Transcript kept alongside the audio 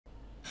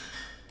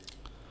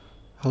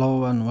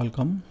Hello and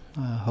welcome.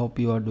 I hope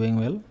you are doing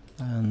well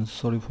and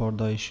sorry for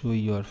the issue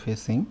you are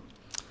facing.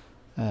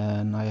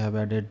 And I have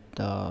added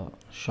the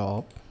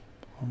shop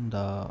on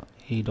the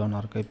hid on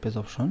archive page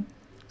option.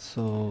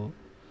 So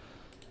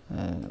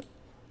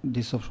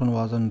this option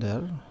wasn't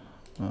there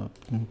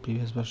in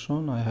previous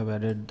version. I have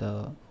added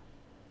the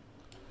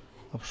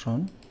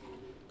option,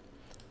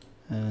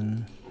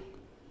 and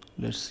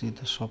let's see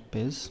the shop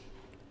page.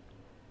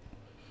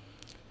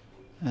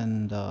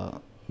 And the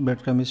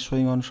breadcrumb is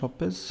showing on shop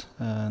page,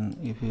 and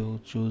if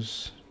you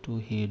choose to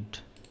hide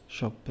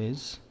shop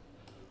page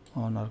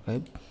on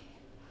archive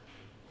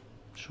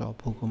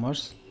shop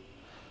WooCommerce,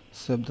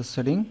 save the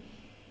setting,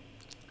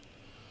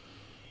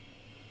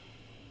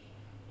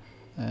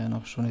 and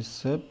option is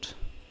saved.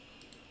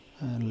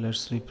 And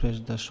let's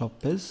refresh the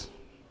shop page.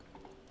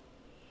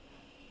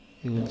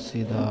 You will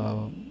see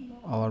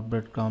our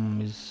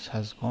breadcrumb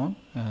has gone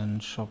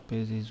and shop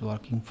page is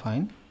working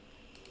fine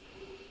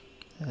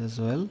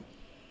as well.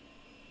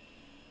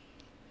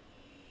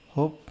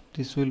 Hope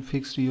this will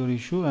fix your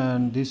issue,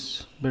 and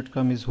this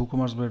breadcrumb is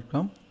WooCommerce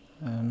breadcrumb,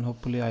 and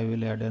hopefully I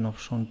will add an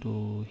option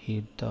to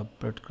hide the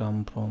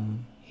breadcrumb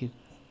from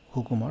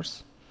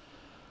WooCommerce.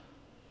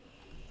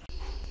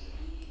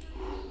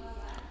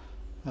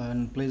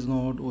 And please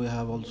note, we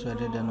have also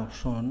added an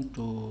option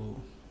to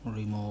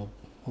remove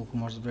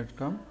WooCommerce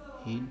breadcrumb,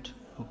 hide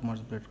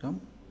WooCommerce breadcrumb,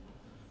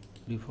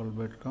 default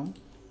breadcrumb,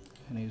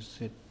 and you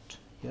set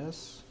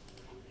yes,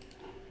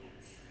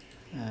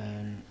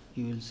 and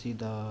you will see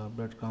the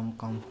breadcrumb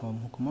come from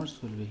WooCommerce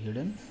will be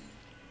hidden.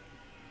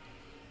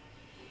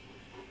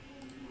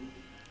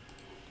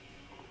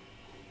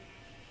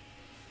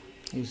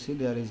 You see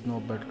there is no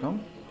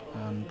breadcrumb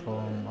and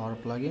from our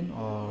plugin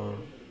or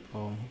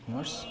from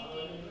WooCommerce.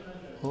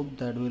 Hope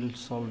that will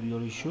solve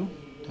your issue.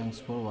 Thanks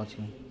for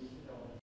watching.